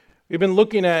We've been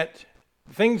looking at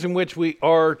things in which we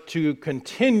are to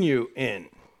continue in.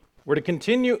 We're to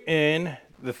continue in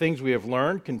the things we have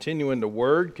learned, continue in the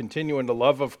Word, continue in the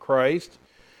love of Christ,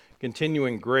 continue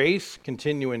in grace,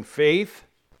 continue in faith,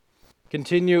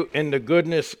 continue in the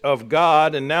goodness of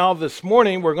God. And now this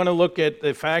morning we're going to look at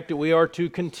the fact that we are to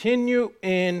continue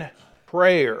in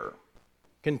prayer.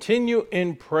 Continue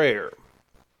in prayer.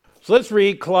 So let's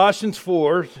read Colossians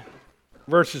 4,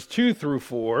 verses 2 through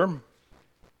 4.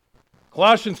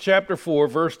 Colossians chapter 4,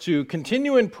 verse 2,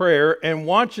 continue in prayer and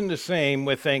watching the same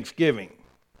with thanksgiving,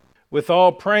 with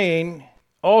all praying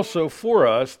also for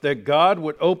us that God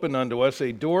would open unto us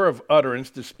a door of utterance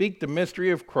to speak the mystery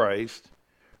of Christ,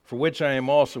 for which I am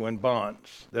also in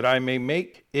bonds, that I may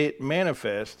make it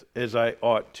manifest as I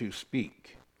ought to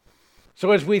speak.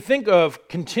 So as we think of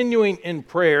continuing in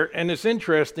prayer, and it's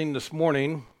interesting this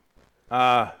morning,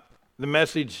 the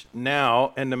message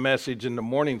now and the message in the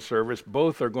morning service,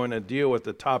 both are going to deal with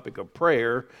the topic of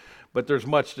prayer, but there's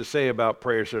much to say about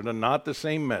prayer, so they're not the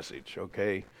same message,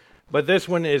 okay? But this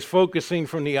one is focusing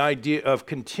from the idea of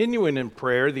continuing in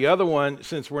prayer. The other one,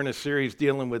 since we're in a series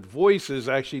dealing with voices,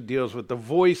 actually deals with the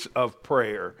voice of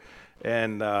prayer.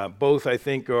 And both, I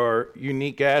think, are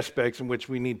unique aspects in which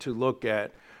we need to look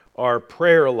at our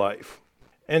prayer life.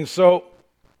 And so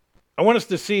I want us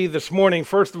to see this morning,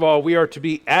 first of all, we are to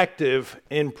be active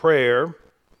in prayer.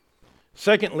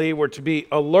 Secondly, we're to be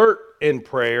alert in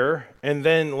prayer. And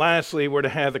then lastly, we're to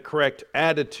have the correct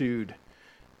attitude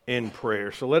in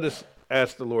prayer. So let us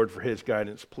ask the Lord for his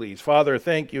guidance, please. Father,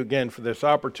 thank you again for this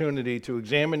opportunity to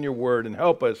examine your word and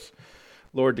help us,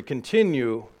 Lord, to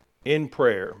continue in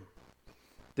prayer,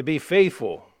 to be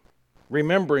faithful,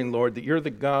 remembering, Lord, that you're the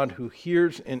God who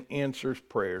hears and answers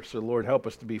prayer. So, Lord, help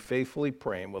us to be faithfully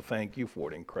praying. We'll thank you for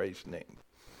it in Christ's name.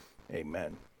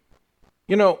 Amen.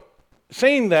 You know,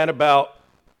 saying that about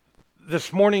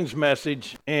this morning's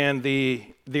message and the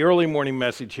early morning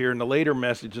message here and the later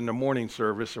message in the morning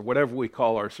service, or whatever we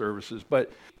call our services,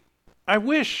 but I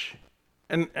wish,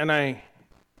 and I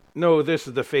know this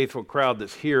is the faithful crowd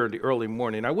that's here in the early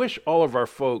morning, I wish all of our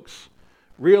folks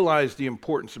realize the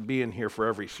importance of being here for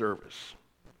every service.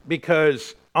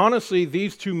 Because honestly,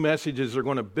 these two messages are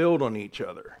going to build on each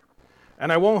other.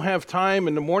 And I won't have time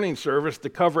in the morning service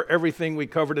to cover everything we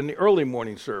covered in the early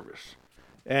morning service.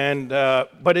 And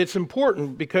but it's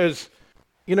important because,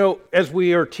 you know, as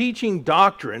we are teaching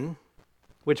doctrine,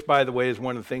 which by the way is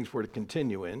one of the things we're to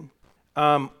continue in,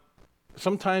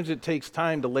 sometimes it takes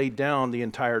time to lay down the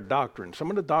entire doctrine. Some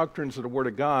of the doctrines of the Word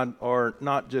of God are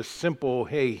not just simple,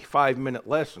 hey, 5-minute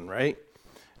lesson, right?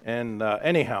 And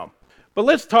anyhow, but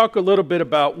let's talk a little bit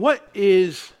about what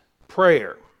is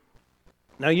prayer.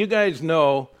 Now, you guys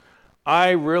know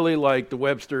I really like the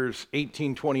Webster's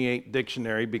 1828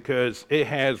 dictionary because it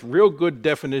has real good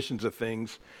definitions of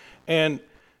things. And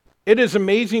it is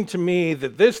amazing to me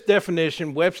that this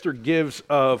definition Webster gives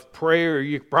of prayer,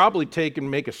 you could probably take and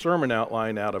make a sermon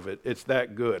outline out of it. It's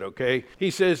that good, okay? He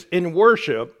says, in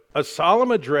worship, a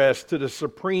solemn address to the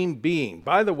Supreme Being.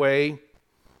 By the way,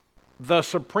 the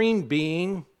Supreme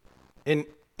Being in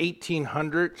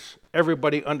 1800s,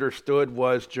 everybody understood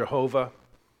was Jehovah,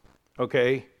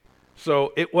 okay?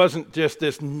 So it wasn't just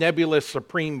this nebulous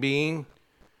Supreme Being,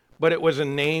 but it was a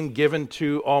name given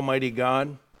to Almighty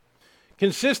God,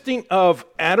 consisting of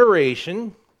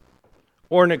adoration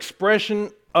or an expression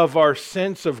of our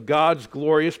sense of God's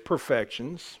glorious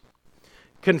perfections,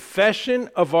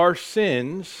 confession of our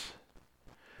sins,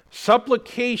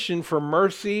 supplication for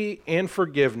mercy and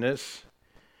forgiveness,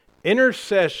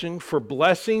 intercession for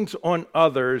blessings on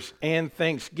others, and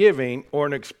thanksgiving or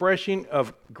an expression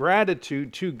of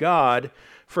gratitude to God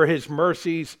for his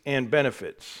mercies and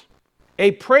benefits. A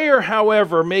prayer,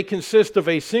 however, may consist of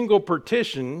a single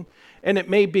petition, and it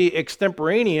may be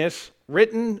extemporaneous,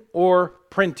 written, or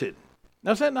printed.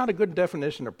 Now, is that not a good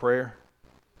definition of prayer?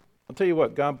 I'll tell you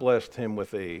what, God blessed him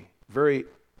with a very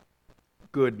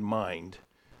good mind.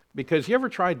 Because you ever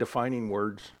tried defining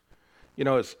words? You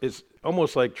know, it's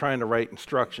almost like trying to write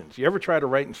instructions. You ever try to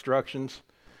write instructions?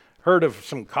 Heard of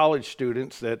some college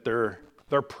students that their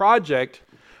project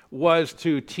was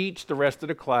to teach the rest of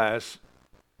the class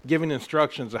giving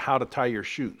instructions of how to tie your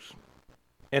shoes.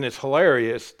 And it's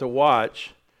hilarious to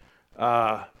watch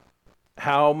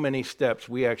how many steps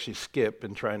we actually skip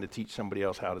in trying to teach somebody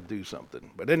else how to do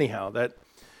something. But anyhow,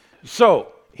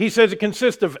 so he says it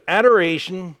consists of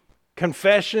adoration,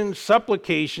 confession,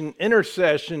 supplication,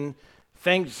 intercession,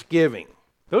 thanksgiving.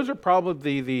 Those are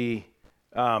probably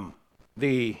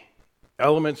the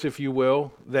elements, if you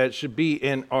will, that should be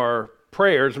in our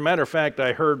prayer. As a matter of fact,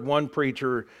 I heard one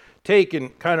preacher take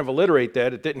and kind of alliterate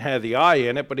that. It didn't have the I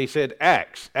in it, but he said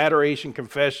acts, adoration,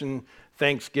 confession,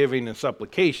 thanksgiving, and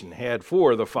supplication. He had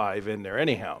 4 of the 5 in there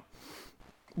anyhow.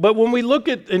 But when we look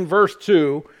at in verse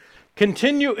 2,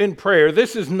 continue in prayer,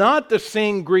 this is not the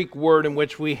same Greek word in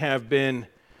which we have been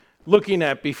looking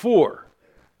at before.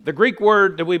 The Greek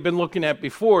word that we've been looking at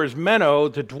before is meno,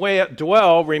 to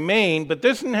dwell, remain, but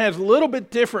this one has a little bit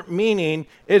different meaning.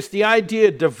 It's the idea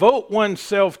devote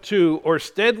oneself to or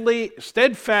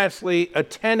steadfastly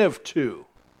attentive to.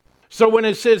 So when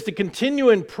it says to continue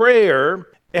in prayer,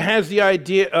 it has the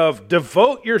idea of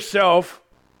devote yourself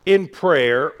in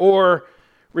prayer or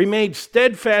remain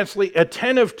steadfastly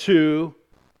attentive to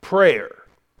prayer.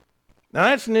 Now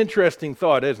that's an interesting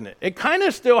thought, isn't it? It kind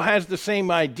of still has the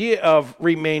same idea of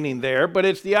remaining there, but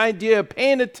it's the idea of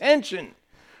paying attention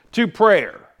to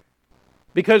prayer.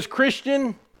 Because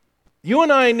Christian, you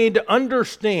and I need to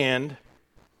understand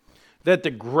that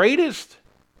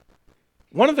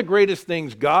one of the greatest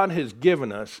things God has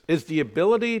given us is the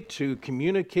ability to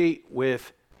communicate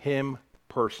with Him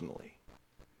personally.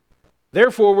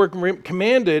 Therefore, we're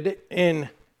commanded in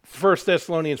 1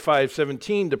 Thessalonians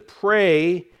 5:17 to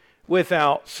pray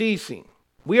without ceasing.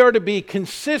 We are to be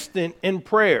consistent in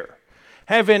prayer,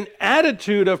 have an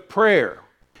attitude of prayer.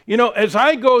 You know, as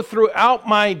I go throughout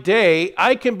my day,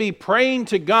 I can be praying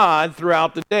to God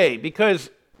throughout the day, because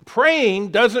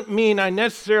praying doesn't mean I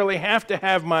necessarily have to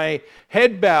have my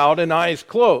head bowed and eyes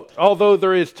closed. Although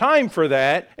there is time for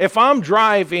that, if I'm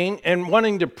driving and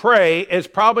wanting to pray, it's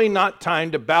probably not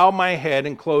time to bow my head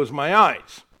and close my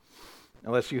eyes.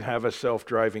 Unless you have a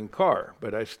self-driving car,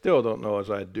 but I still don't know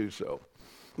as I'd do so.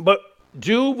 But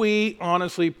do we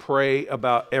honestly pray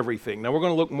about everything? Now, we're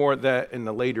going to look more at that in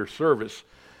the later service.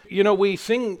 You know, we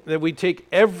sing that we take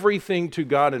everything to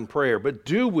God in prayer, but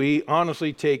do we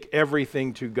honestly take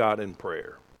everything to God in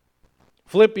prayer?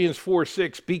 Philippians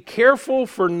 4:6, be careful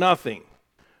for nothing,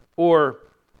 or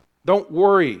don't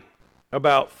worry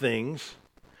about things,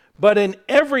 but in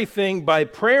everything, by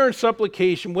prayer and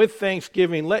supplication with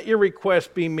thanksgiving, let your requests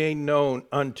be made known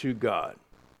unto God.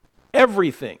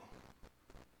 Everything.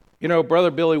 You know,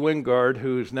 Brother Billy Wingard,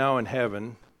 who is now in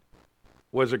heaven,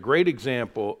 was a great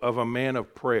example of a man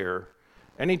of prayer.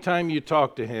 Anytime you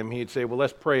talk to him, he'd say, well,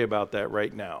 let's pray about that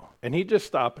right now. And he'd just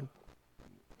stop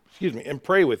and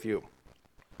pray with you.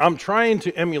 I'm trying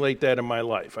to emulate that in my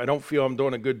life. I don't feel I'm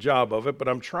doing a good job of it, but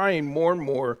I'm trying more and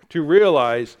more to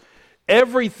realize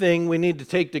everything we need to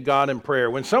take to God in prayer.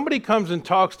 When somebody comes and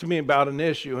talks to me about an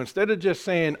issue, instead of just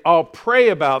saying, I'll pray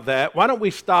about that, why don't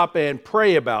we stop and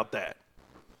pray about that?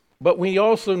 But we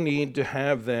also need to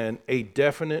have then a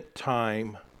definite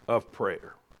time of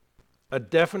prayer. A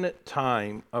definite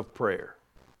time of prayer.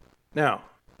 Now,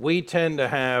 we tend to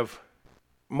have,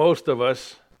 most of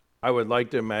us, I would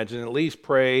like to imagine, at least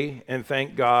pray and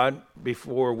thank God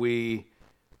before we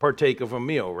partake of a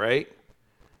meal, right?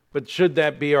 But should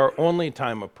that be our only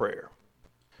time of prayer?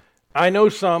 I know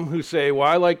some who say, well,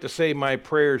 I like to say my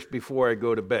prayers before I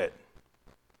go to bed.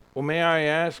 Well, may I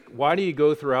ask, why do you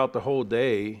go throughout the whole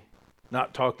day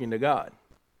not talking to God?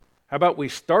 How about we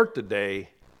start the day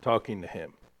talking to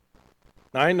Him?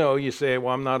 Now, I know you say,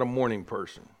 well, I'm not a morning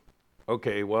person.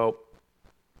 Okay, well,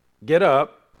 get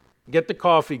up, get the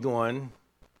coffee going,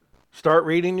 start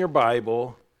reading your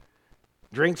Bible,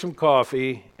 drink some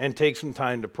coffee, and take some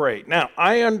time to pray. Now,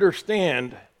 I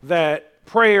understand that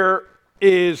prayer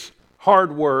is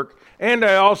hard work, and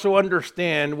I also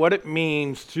understand what it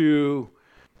means to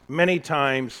many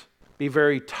times be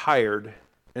very tired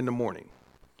in the morning.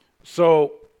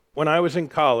 So, when I was in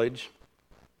college,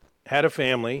 had a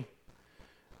family,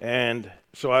 and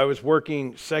so I was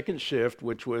working second shift,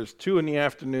 which was 2 in the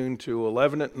afternoon to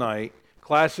 11 at night.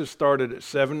 Classes started at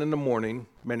 7 in the morning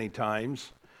many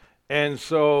times. And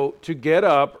so to get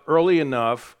up early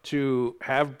enough to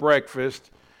have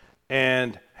breakfast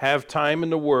and have time in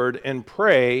the Word and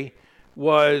pray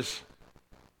was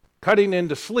cutting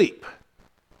into sleep,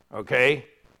 okay?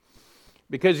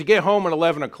 Because you get home at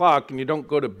 11 o'clock and you don't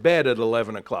go to bed at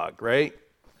 11 o'clock, right?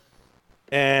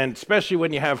 And especially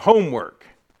when you have homework.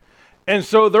 And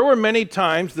so there were many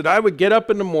times that I would get up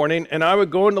in the morning and I would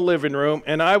go in the living room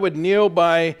and I would kneel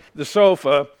by the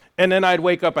sofa and then I'd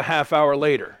wake up a half hour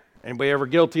later. Anybody ever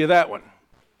guilty of that one?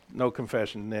 No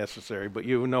confession necessary, but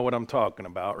you know what I'm talking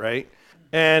about, right?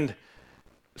 And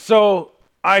so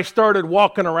I started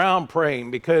walking around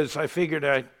praying because I figured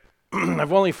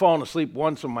I've only fallen asleep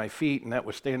once on my feet, and that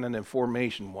was standing in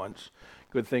formation once.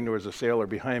 Good thing there was a sailor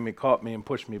behind me, caught me, and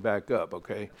pushed me back up,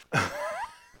 okay?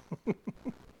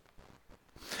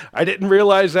 I didn't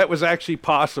realize that was actually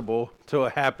possible till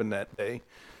it happened that day.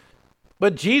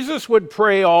 But Jesus would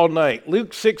pray all night.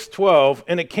 Luke 6:12,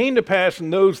 and it came to pass in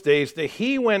those days that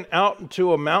he went out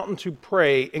into a mountain to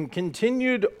pray and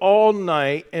continued all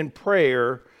night in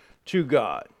prayer to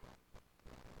God.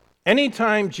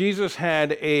 Anytime Jesus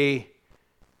had a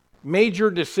major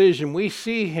decision, we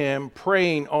see him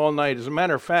praying all night. As a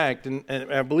matter of fact, and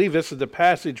I believe this is the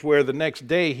passage where the next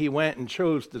day he went and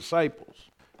chose disciples.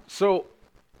 So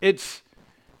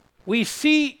we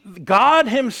see God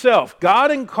himself, God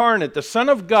incarnate, the Son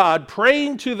of God,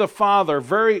 praying to the Father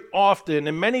very often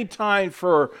and many times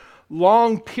for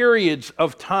long periods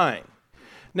of time.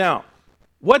 Now,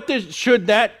 should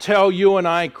that tell you and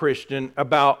I, Christian,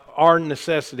 about our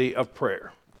necessity of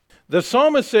prayer? The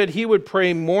psalmist said he would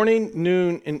pray morning,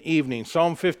 noon, and evening.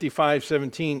 Psalm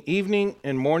 55:17, evening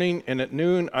and morning and at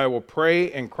noon I will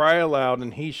pray and cry aloud,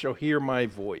 and he shall hear my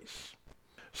voice.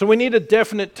 So we need a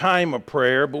definite time of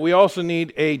prayer, but we also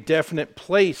need a definite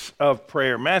place of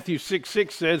prayer. Matthew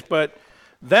 6:6 says, but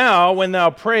thou, when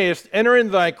thou prayest, enter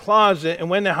in thy closet, and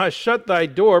when thou hast shut thy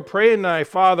door, pray in thy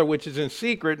Father which is in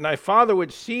secret, and thy Father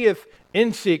which seeth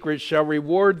in secret shall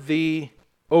reward thee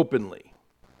openly.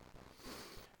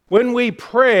 When we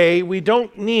pray, we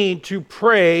don't need to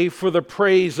pray for the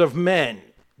praise of men.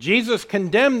 Jesus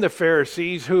condemned the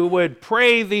Pharisees who would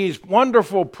pray these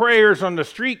wonderful prayers on the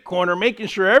street corner, making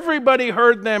sure everybody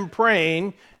heard them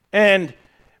praying, and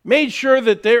made sure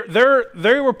that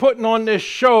they were putting on this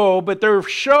show, but their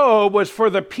show was for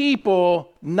the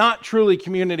people, not truly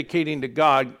communicating to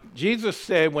God. Jesus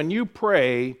said, when you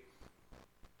pray,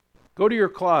 go to your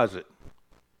closet.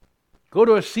 Go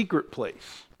to a secret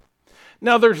place.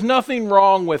 Now, there's nothing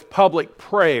wrong with public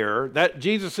prayer. That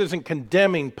Jesus isn't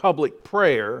condemning public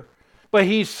prayer, but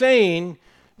he's saying,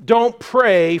 don't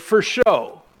pray for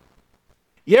show.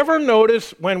 You ever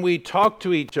notice when we talk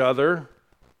to each other,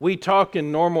 we talk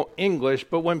in normal English,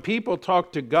 but when people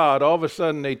talk to God, all of a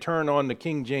sudden they turn on the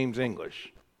King James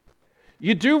English.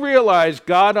 You do realize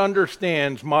God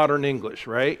understands modern English,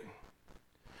 right?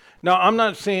 Now, I'm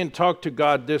not saying talk to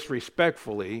God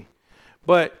disrespectfully,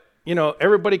 but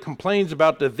everybody complains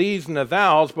about the thees and the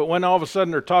thous, but when all of a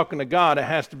sudden they're talking to God, it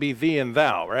has to be thee and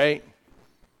thou, right?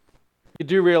 You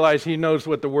do realize he knows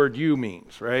what the word you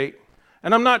means, right?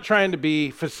 And I'm not trying to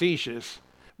be facetious,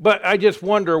 but I just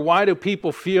wonder, why do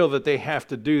people feel that they have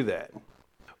to do that?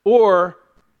 Or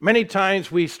many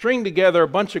times we string together a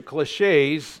bunch of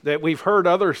cliches that we've heard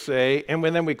others say, and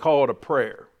then we call it a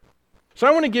prayer. So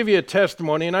I want to give you a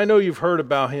testimony, and I know you've heard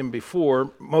about him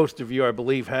before. Most of you, I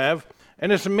believe, have.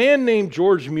 And it's a man named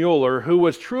George Mueller who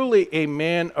was truly a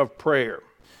man of prayer.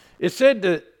 It said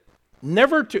that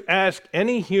never to ask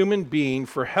any human being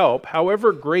for help,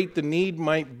 however great the need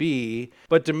might be,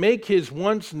 but to make his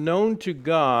wants known to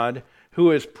God, who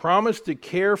has promised to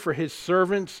care for his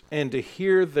servants and to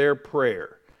hear their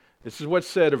prayer. This is what's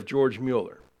said of George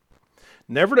Mueller.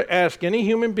 Never to ask any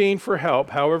human being for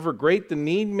help, however great the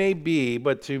need may be,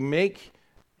 but to make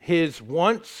his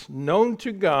wants known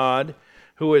to God,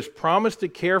 who has promised to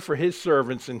care for his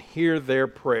servants and hear their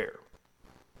prayer.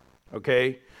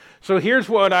 Okay? So here's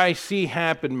what I see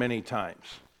happen many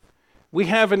times. We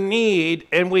have a need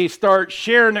and we start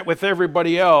sharing it with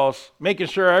everybody else, making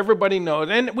sure everybody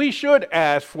knows. And we should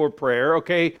ask for prayer,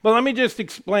 okay? But let me just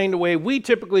explain the way we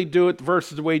typically do it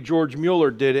versus the way George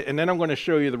Mueller did it, and then I'm going to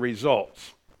show you the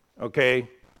results, okay?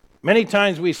 Many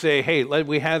times we say, hey,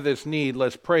 we have this need,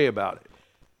 let's pray about it.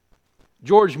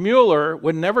 George Mueller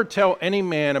would never tell any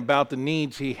man about the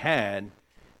needs he had.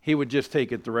 He would just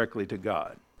take it directly to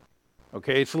God.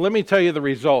 Okay, so let me tell you the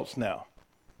results now.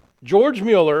 George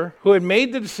Mueller, who had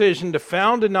made the decision to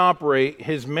found and operate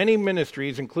his many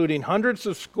ministries, including hundreds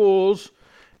of schools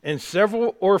and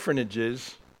several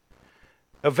orphanages,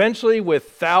 eventually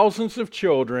with thousands of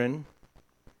children,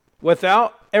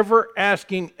 without ever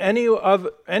asking any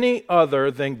other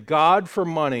than God for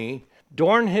money,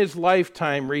 during his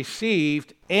lifetime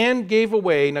received and gave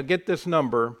away, now get this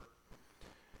number,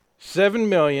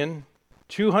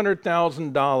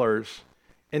 $7,200,000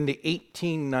 in the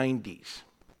 1890s.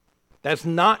 That's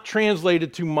not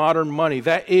translated to modern money.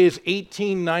 That is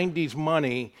 1890s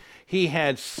money. He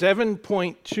had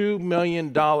 $7.2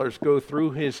 million go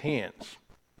through his hands.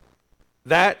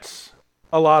 That's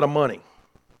a lot of money.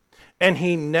 And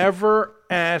he never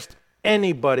asked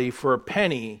anybody for a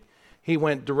penny. He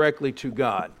went directly to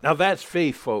God. Now that's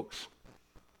faith, folks.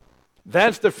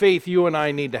 That's the faith you and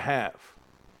I need to have.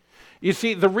 You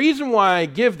see, the reason why I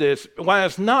give this, why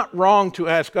it's not wrong to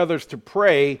ask others to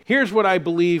pray, here's what I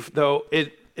believe, though,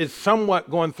 is somewhat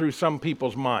going through some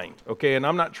people's mind, okay? And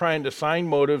I'm not trying to assign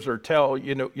motives or tell,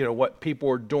 you know what people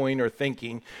are doing or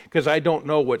thinking, because I don't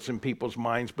know what's in people's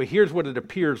minds, but here's what it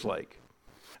appears like.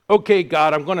 Okay,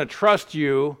 God, I'm going to trust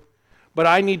you, but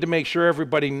I need to make sure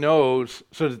everybody knows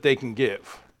so that they can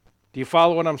give. Do you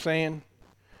follow what I'm saying?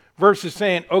 Versus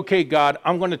saying, okay, God,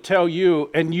 I'm going to tell you,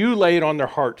 and you lay it on their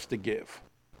hearts to give.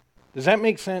 Does that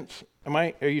make sense?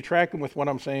 Are you tracking with what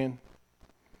I'm saying?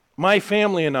 My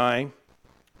family and I,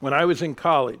 when I was in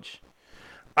college,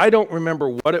 I don't remember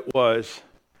what it was,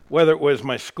 whether it was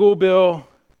my school bill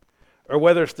or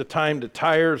whether it's the time the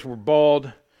tires were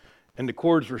bald and the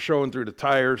cords were showing through the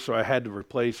tires, so I had to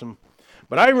replace them.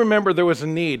 But I remember there was a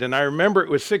need, and I remember it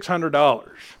was $600.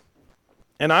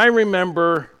 And I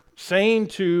remember saying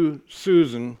to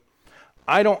Susan,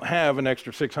 I don't have an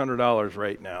extra $600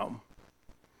 right now.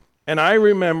 And I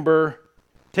remember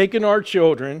taking our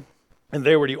children, and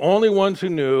they were the only ones who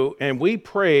knew, and we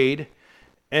prayed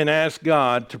and asked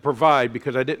God to provide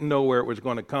because I didn't know where it was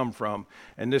going to come from.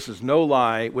 And this is no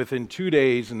lie. Within 2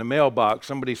 days in the mailbox,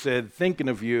 somebody said, thinking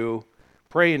of you,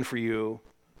 praying for you,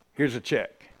 here's a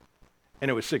check. And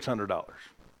it was $600.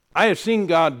 I have seen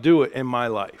God do it in my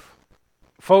life.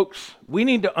 Folks, we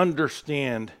need to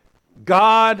understand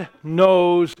God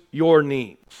knows your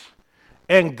needs,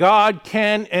 and God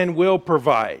can and will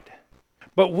provide.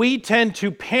 But we tend to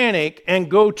panic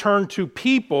and go turn to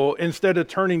people instead of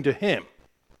turning to Him.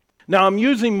 Now, I'm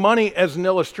using money as an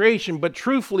illustration, but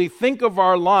truthfully, think of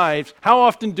our lives. How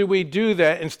often do we do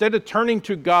that? Instead of turning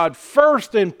to God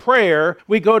first in prayer,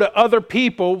 we go to other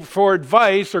people for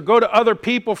advice, or go to other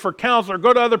people for counsel, or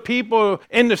go to other people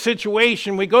in the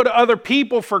situation. We go to other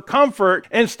people for comfort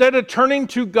instead of turning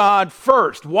to God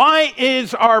first. Why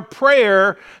is our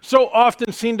prayer so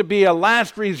often seen to be a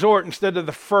last resort instead of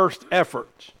the first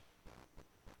effort?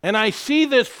 And I see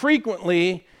this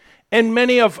frequently in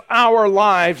many of our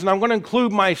lives, and I'm going to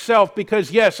include myself because,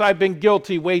 yes, I've been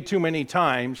guilty way too many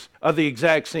times of the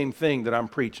exact same thing that I'm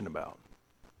preaching about.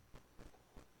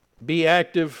 Be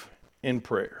active in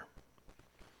prayer.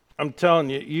 I'm telling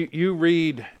you, you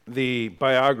read the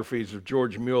biographies of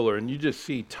George Mueller, and you just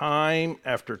see time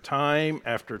after time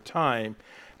after time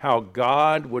how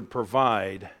God would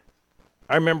provide.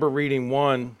 I remember reading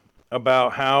one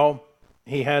about how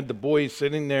he had the boys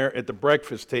sitting there at the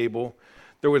breakfast table.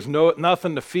 There was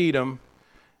nothing to feed them,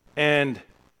 and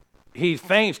he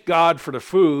thanks God for the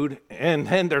food, and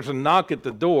then there's a knock at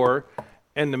the door,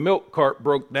 and the milk cart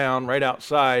broke down right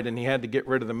outside, and he had to get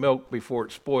rid of the milk before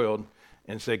it spoiled,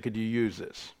 and said, could you use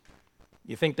this?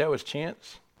 You think that was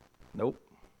chance? Nope.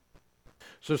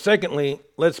 So secondly,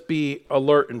 let's be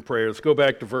alert in prayer. Let's go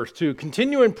back to verse 2.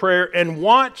 Continue in prayer and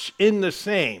watch in the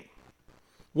same.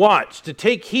 Watch, to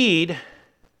take heed,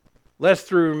 lest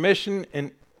through remission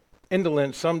and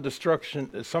indolence, some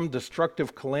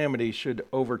destructive calamity should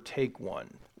overtake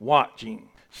one. Watching.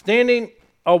 Standing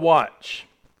a watch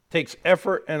takes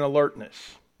effort and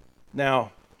alertness.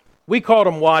 Now, we called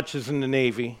them watches in the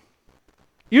Navy.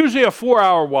 Usually a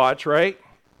 4-hour watch, right?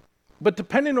 But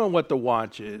depending on what the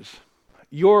watch is,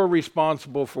 you're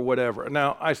responsible for whatever.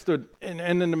 Now, I stood, and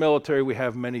in the military, we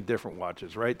have many different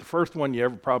watches, right? The first one you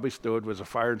ever probably stood was a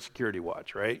fire and security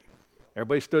watch, right?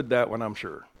 Everybody stood that one, I'm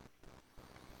sure.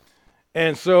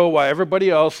 And so while everybody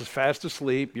else is fast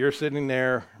asleep, you're sitting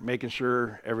there making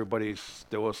sure everybody's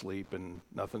still asleep and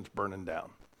nothing's burning down.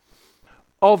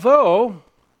 Although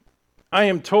I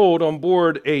am told on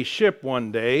board a ship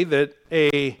one day that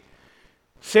a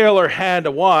sailor had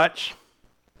a watch,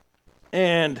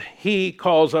 and he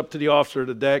calls up to the officer of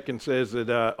the deck and says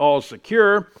that all's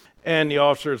secure. And the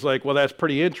officer's like, well, that's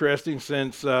pretty interesting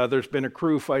since there's been a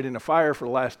crew fighting a fire for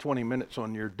the last 20 minutes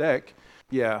on your deck.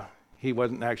 Yeah. He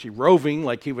wasn't actually roving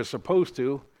like he was supposed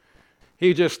to.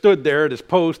 He just stood there at his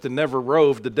post and never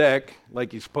roved the deck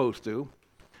like he's supposed to.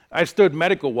 I stood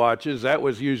medical watches. That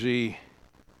was usually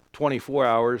 24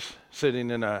 hours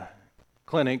sitting in a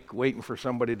clinic waiting for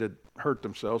somebody to hurt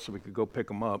themselves so we could go pick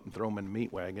them up and throw them in the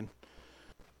meat wagon.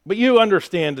 But you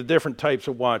understand the different types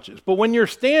of watches. But when you're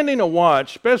standing a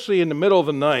watch, especially in the middle of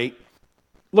the night,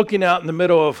 looking out in the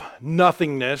middle of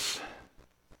nothingness,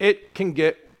 it can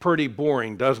get pretty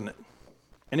boring, doesn't it?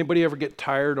 Anybody ever get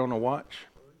tired on a watch?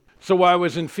 So while I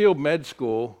was in field med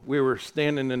school, we were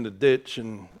standing in the ditch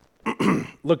and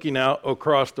looking out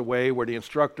across the way where the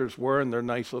instructors were and their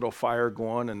nice little fire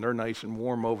going and they're nice and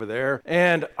warm over there.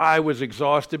 And I was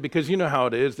exhausted because you know how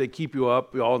it is. They keep you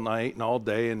up all night and all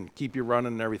day and keep you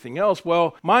running and everything else.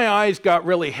 Well, my eyes got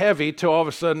really heavy till all of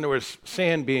a sudden there was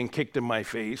sand being kicked in my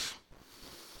face.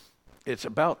 It's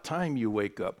about time you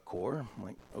wake up, Cor. I'm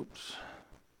like, oops.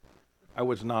 I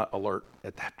was not alert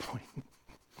at that point.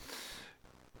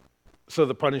 So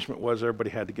the punishment was everybody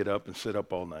had to get up and sit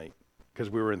up all night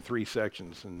because we were in 3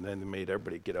 sections, and then they made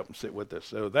everybody get up and sit with us.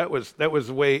 So that was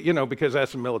the way, because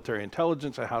that's the military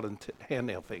intelligence of how to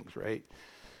handle things, right?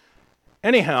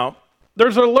 Anyhow,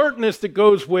 there's alertness that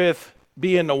goes with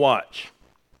being the watch.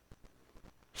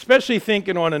 Especially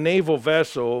thinking on a naval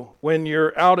vessel, when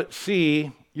you're out at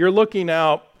sea, you're looking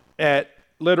out at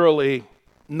literally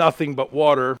nothing but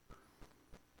water.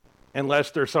 Unless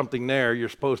there's something there, you're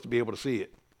supposed to be able to see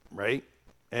it, right?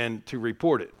 And to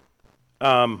report it.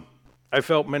 I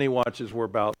felt many watches were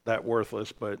about that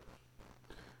worthless, but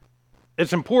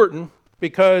it's important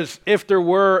because if there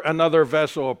were another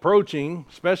vessel approaching,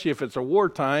 especially if it's a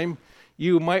wartime,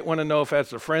 you might want to know if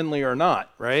that's a friendly or not,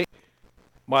 right?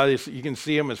 While you can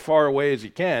see them as far away as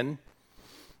you can.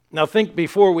 Now think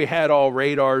before we had all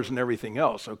radars and everything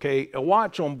else, okay? A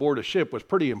watch on board a ship was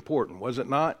pretty important, was it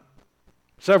not?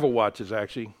 Several watches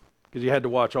actually, because you had to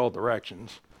watch all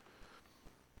directions.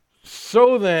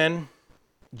 So then,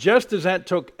 just as that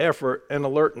took effort and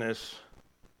alertness,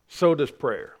 so does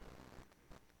prayer.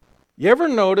 You ever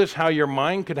notice how your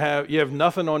mind you have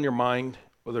nothing on your mind?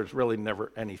 Well, there's really never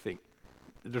anything.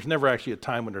 There's never actually a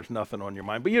time when there's nothing on your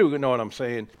mind, but you know what I'm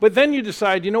saying. But then you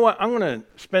decide, you know what, I'm going to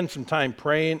spend some time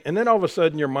praying, and then all of a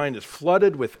sudden your mind is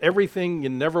flooded with everything you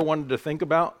never wanted to think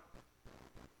about.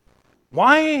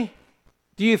 Why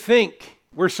do you think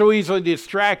we're so easily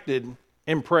distracted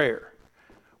in prayer?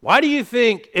 Why do you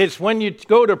think it's when you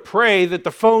go to pray that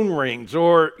the phone rings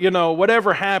or,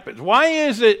 whatever happens? Why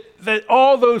is it that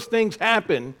all those things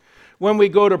happen when we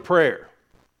go to prayer?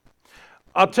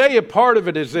 I'll tell you, part of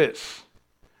it is this.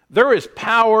 There is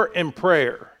power in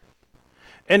prayer.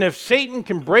 And if Satan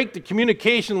can break the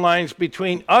communication lines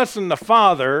between us and the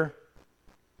Father,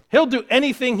 he'll do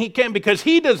anything he can because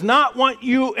he does not want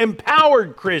you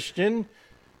empowered, Christian,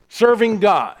 serving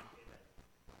God.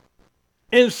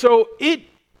 And so it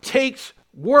takes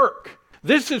work.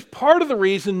 This is part of the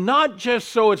reason, not just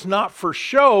so it's not for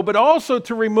show, but also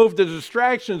to remove the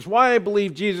distractions. Why I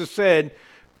believe Jesus said,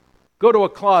 go to a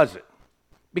closet.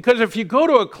 Because if you go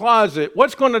to a closet,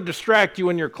 what's going to distract you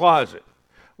in your closet?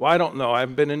 Well, I don't know. I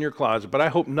haven't been in your closet, but I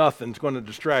hope nothing's going to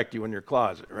distract you in your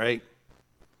closet, right?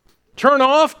 Turn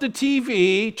off the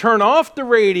TV, turn off the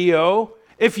radio.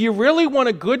 If you really want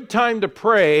a good time to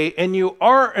pray and you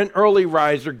are an early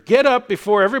riser, get up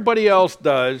before everybody else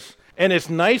does, and it's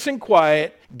nice and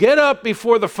quiet. Get up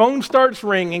before the phone starts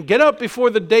ringing. Get up before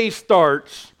the day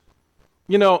starts.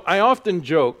 I often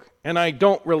joke, and I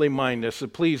don't really mind this, so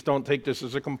please don't take this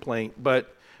as a complaint,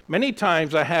 but many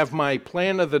times I have my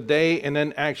plan of the day and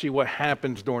then actually what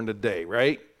happens during the day,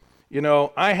 right?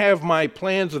 I have my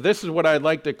plans of this is what I'd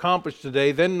like to accomplish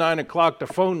today. Then 9 o'clock, the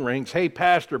phone rings. Hey,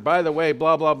 pastor, by the way,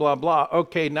 blah, blah, blah, blah.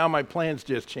 Okay, now my plans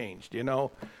just changed,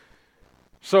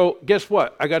 So guess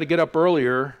what? I got to get up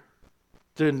earlier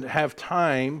to have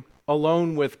time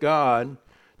alone with God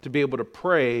to be able to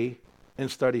pray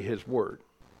and study his word.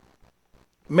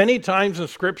 Many times in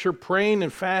Scripture, praying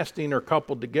and fasting are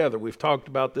coupled together. We've talked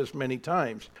about this many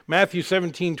times. Matthew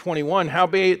 17:21,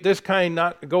 howbeit this kind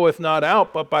goeth not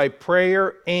out, but by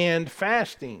prayer and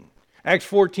fasting. Acts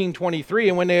 14:23,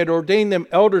 and when they had ordained them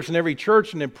elders in every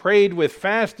church and had prayed with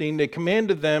fasting, they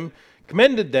commended them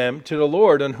to the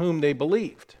Lord on whom they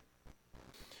believed.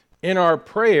 In our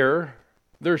prayer,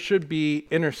 there should be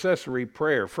intercessory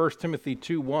prayer. 1 Timothy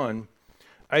 2:1,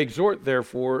 I exhort,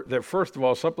 therefore, that first of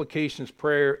all, supplications,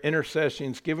 prayer,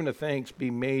 intercessions, given to thanks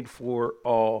be made for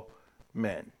all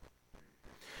men.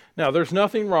 Now, there's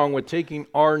nothing wrong with taking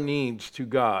our needs to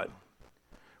God,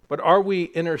 but are we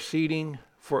interceding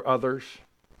for others?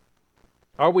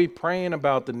 Are we praying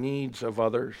about the needs of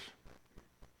others?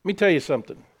 Let me tell you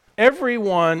something.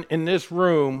 Everyone in this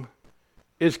room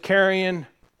is carrying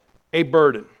a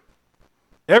burden.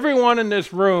 Everyone in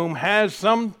this room has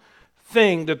some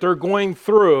thing that they're going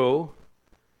through,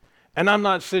 and I'm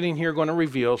not sitting here going to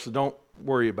reveal, so don't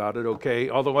worry about it, okay?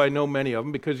 Although I know many of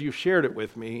them because you've shared it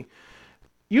with me.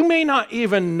 You may not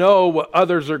even know what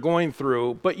others are going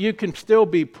through, but you can still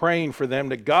be praying for them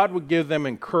that God would give them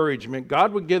encouragement,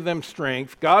 God would give them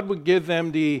strength, God would give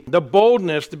them the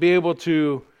boldness to be able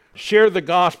to share the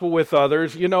gospel with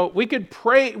others.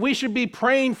 We should be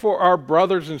praying for our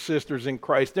brothers and sisters in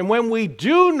Christ. And when we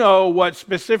do know what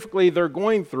specifically they're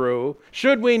going through,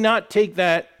 should we not take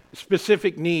that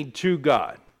specific need to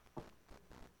God?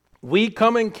 We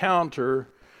come encounter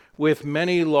with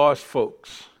many lost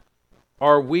folks.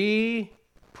 Are we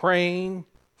praying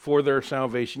for their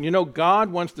salvation? God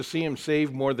wants to see them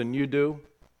saved more than you do.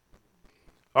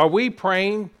 Are we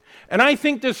praying? And I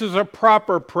think this is a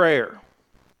proper prayer.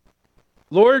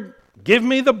 Lord, give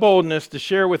me the boldness to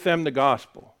share with them the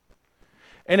gospel.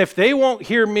 And if they won't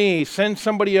hear me, send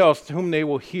somebody else to whom they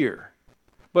will hear.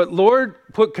 But Lord,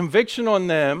 put conviction on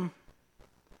them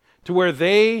to where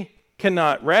they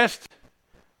cannot rest,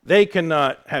 they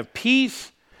cannot have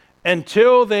peace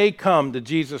until they come to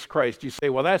Jesus Christ. You say,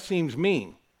 well, that seems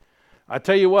mean. I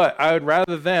tell you what, I would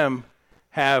rather them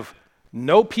have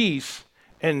no peace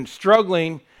and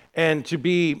struggling and to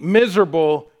be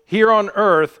miserable here on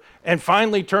earth and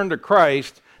finally turn to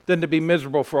Christ than to be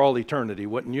miserable for all eternity,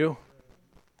 wouldn't you?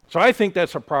 So I think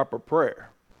that's a proper prayer.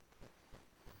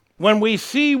 When we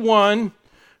see one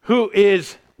who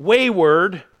is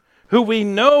wayward, who we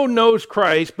know knows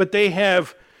Christ, but they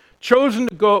have chosen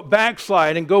to go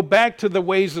backslide and go back to the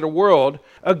ways of the world,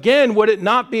 again, would it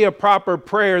not be a proper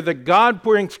prayer that God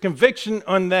brings conviction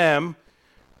on them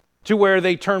to where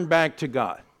they turn back to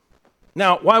God?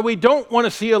 Now, while we don't want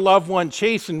to see a loved one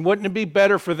chastened, wouldn't it be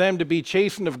better for them to be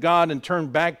chastened of God and turn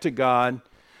back to God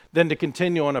than to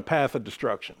continue on a path of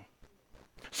destruction?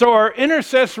 So our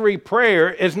intercessory prayer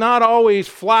is not always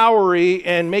flowery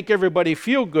and make everybody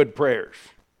feel good prayers.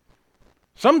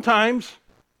 Sometimes,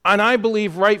 and I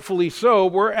believe rightfully so,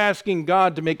 we're asking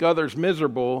God to make others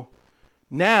miserable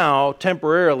now,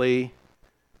 temporarily,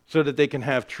 so that they can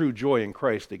have true joy in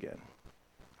Christ again.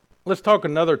 Let's talk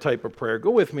another type of prayer.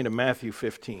 Go with me to Matthew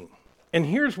 15. And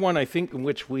here's one I think in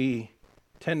which we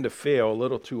tend to fail a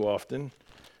little too often,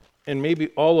 and maybe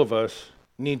all of us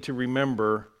need to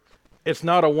remember it's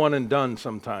not a one and done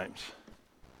sometimes.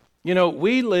 You know,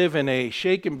 we live in a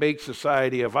shake and bake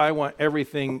society of I want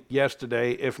everything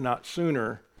yesterday, if not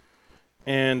sooner,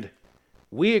 and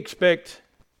we expect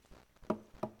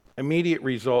immediate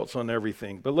results on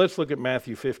everything. But let's look at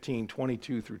Matthew 15,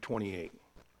 22 through 28.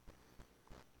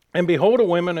 And behold, a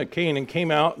woman of Canaan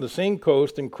came out the same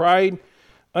coast and cried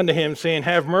unto him, saying,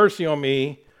 Have mercy on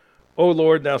me, O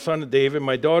Lord, thou son of David.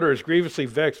 My daughter is grievously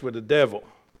vexed with the devil.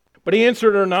 But he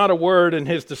answered her not a word, and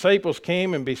his disciples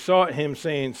came and besought him,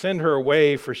 saying, Send her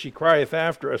away, for she crieth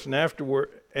after us.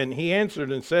 And he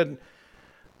answered and said,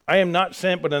 I am not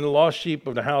sent but unto the lost sheep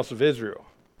of the house of Israel.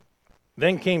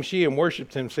 Then came she and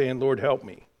worshipped him, saying, Lord, help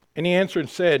me. And he answered and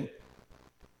said,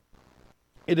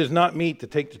 It is not meet to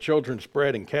take the children's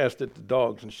bread and cast it to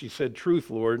dogs. And she said,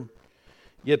 Truth, Lord,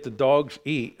 yet the dogs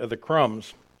eat of the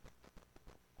crumbs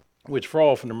which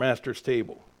fall from the master's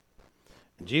table.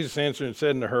 And Jesus answered and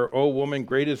said unto her, O woman,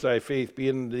 great is thy faith, be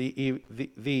it unto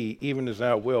thee even as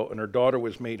thou wilt. And her daughter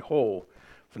was made whole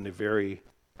from the very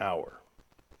hour.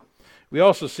 We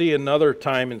also see another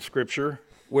time in Scripture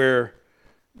where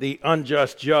the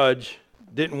unjust judge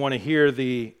didn't want to hear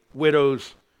the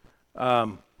widow's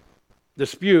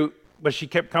dispute, but she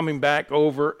kept coming back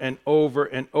over and over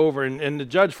and over. And the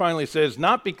judge finally says,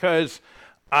 not because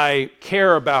I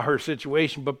care about her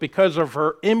situation, but because of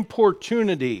her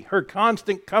importunity, her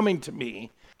constant coming to me,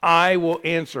 I will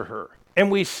answer her. And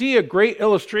we see a great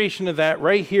illustration of that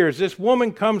right here. As this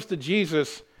woman comes to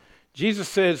Jesus, Jesus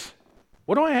says,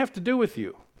 what do I have to do with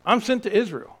you? I'm sent to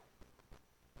Israel.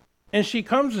 And she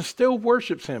comes and still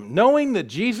worships him, knowing that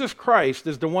Jesus Christ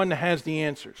is the one that has the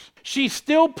answers. She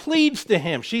still pleads to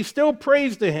him. She still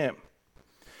prays to him.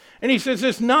 And he says,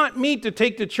 it's not meet to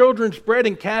take the children's bread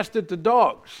and cast it to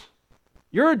dogs.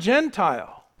 You're a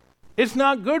Gentile. It's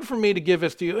not good for me to give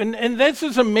this to you. And this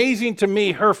is amazing to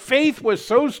me. Her faith was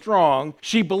so strong.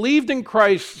 She believed in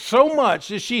Christ so much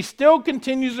that she still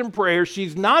continues in prayer.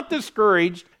 She's not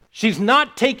discouraged. She's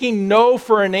not taking no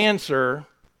for an answer.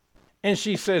 And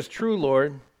she says, True,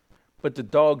 Lord, but the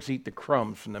dogs eat the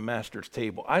crumbs from the master's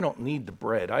table. I don't need the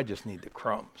bread. I just need the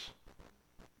crumbs.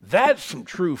 That's some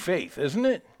true faith, isn't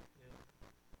it?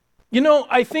 You know,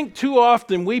 I think too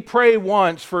often we pray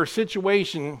once for a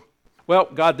situation. Well,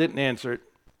 God didn't answer it.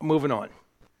 Moving on.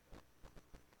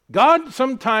 God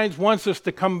sometimes wants us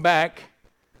to come back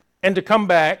and to come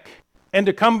back and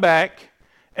to come back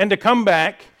and to come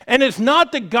back. And it's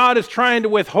not that God is trying to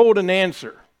withhold an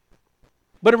answer.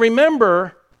 But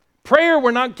remember, prayer,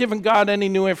 we're not giving God any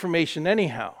new information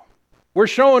anyhow. We're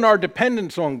showing our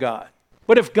dependence on God.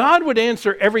 But if God would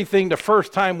answer everything the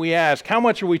first time we ask, how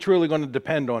much are we truly going to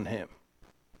depend on him?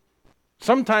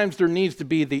 Sometimes there needs to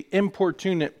be the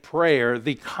importunate prayer,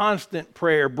 the constant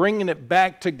prayer, bringing it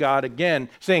back to God again,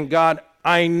 saying, God,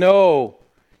 I know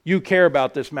you care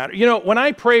about this matter. You know, when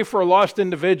I pray for a lost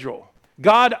individual,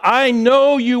 God, I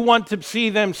know you want to see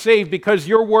them saved because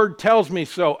your word tells me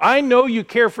so. I know you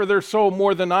care for their soul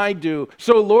more than I do.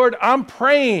 So, Lord, I'm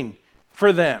praying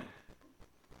for them.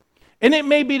 And it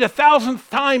may be the 1,000th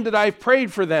time that I've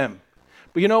prayed for them.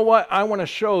 But you know what? I want to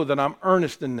show that I'm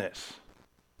earnest in this.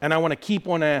 And I want to keep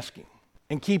on asking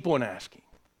and keep on asking.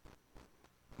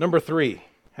 Number 3,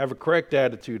 have a correct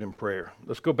attitude in prayer.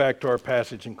 Let's go back to our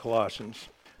passage in Colossians.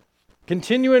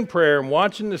 Continue in prayer and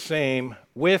watching the same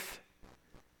with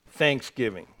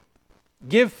thanksgiving.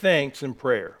 Give thanks in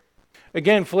prayer.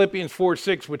 Again, Philippians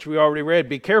 4:6, which we already read,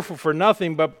 be careful for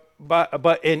nothing,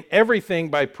 but in everything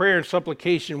by prayer and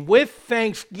supplication with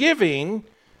thanksgiving,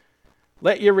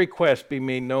 let your requests be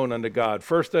made known unto God.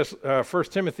 1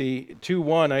 Timothy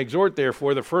 2:1, I exhort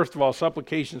therefore that first of all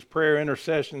supplications, prayer,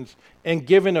 intercessions, and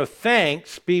giving of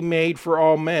thanks be made for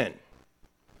all men.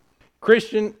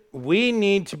 Christian, we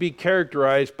need to be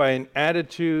characterized by an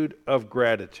attitude of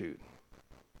gratitude.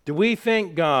 Do we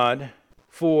thank God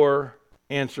for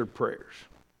answered prayers?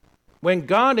 When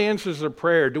God answers a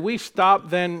prayer, do we stop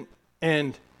then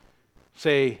and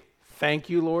say, thank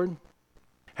you, Lord?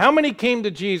 How many came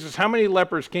to Jesus? How many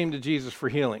lepers came to Jesus for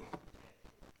healing?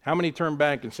 How many turned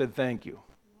back and said thank you?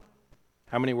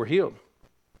 How many were healed?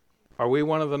 Are we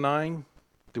one of the 9?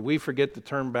 Do we forget to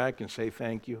turn back and say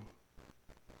thank you?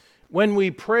 When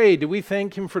we pray, do we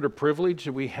thank Him for the privilege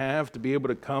that we have to be able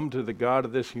to come to the God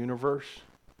of this universe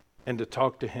and to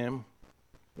talk to Him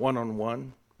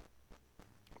one-on-one?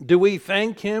 Do we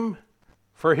thank Him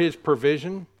for His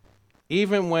provision?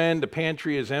 Even when the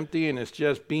pantry is empty and it's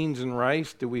just beans and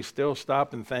rice, do we still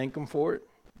stop and thank Him for it?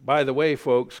 By the way,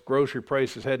 folks, grocery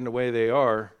prices heading the way they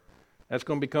are, that's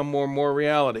going to become more and more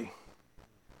reality.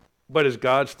 But is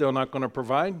God still not going to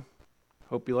provide?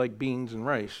 Hope you like beans and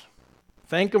rice.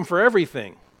 Thank Him for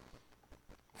everything.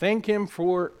 Thank Him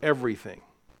for everything.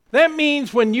 That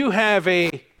means when you have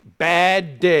a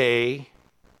bad day,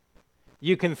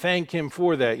 you can thank Him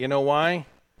for that. You know why?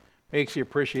 Makes you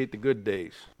appreciate the good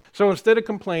days. So instead of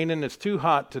complaining, it's too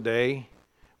hot today,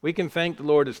 we can thank the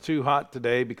Lord it's too hot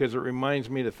today because it reminds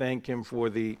me to thank Him for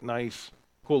the nice,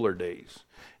 cooler days.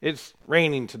 It's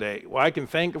raining today. Well, I can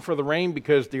thank Him for the rain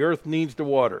because the earth needs the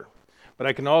water. But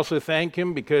I can also thank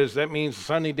Him because that means the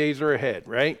sunny days are ahead,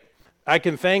 right? I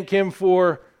can thank Him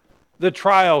for the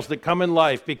trials that come in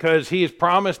life because He has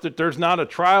promised that there's not a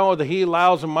trial that He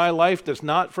allows in my life that's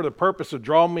not for the purpose of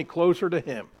drawing me closer to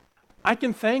Him. I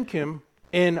can thank Him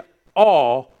in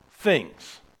all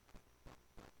things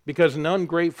because an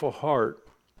ungrateful heart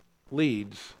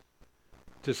leads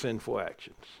to sinful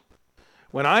actions.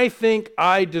 When I think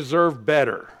I deserve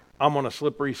better, I'm on a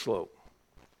slippery slope.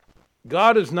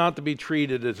 God is not to be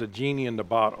treated as a genie in the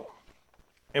bottle.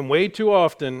 And way too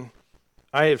often,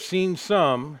 I have seen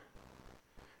some,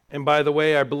 and by the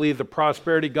way, I believe the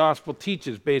prosperity gospel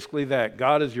teaches basically that.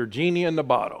 God is your genie in the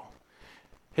bottle.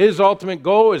 His ultimate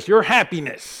goal is your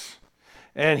happiness.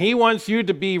 And He wants you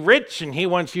to be rich, and He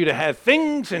wants you to have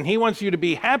things, and He wants you to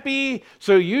be happy.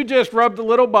 So you just rub the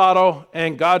little bottle,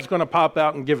 and God's going to pop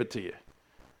out and give it to you.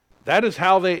 That is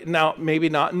how they, now maybe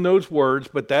not in those words,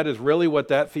 but that is really what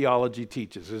that theology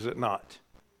teaches, is it not?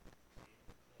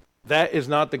 That is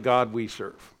not the God we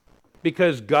serve.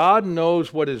 Because God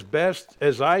knows what is best.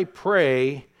 As I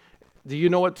pray, do you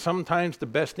know what sometimes the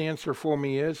best answer for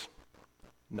me is?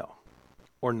 No,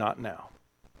 or not now.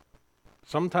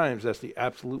 Sometimes that's the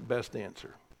absolute best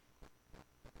answer.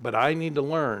 But I need to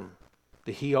learn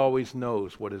that He always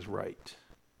knows what is right.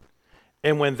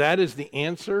 And when that is the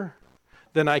answer,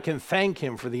 then I can thank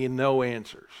Him for the no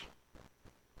answers.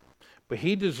 But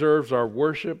He deserves our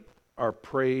worship, our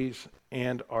praise,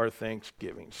 and our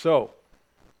thanksgiving. So,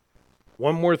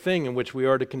 one more thing in which we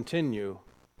are to continue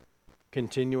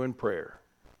in prayer.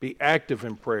 Be active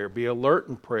in prayer, be alert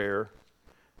in prayer,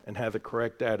 and have the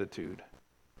correct attitude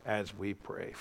as we pray.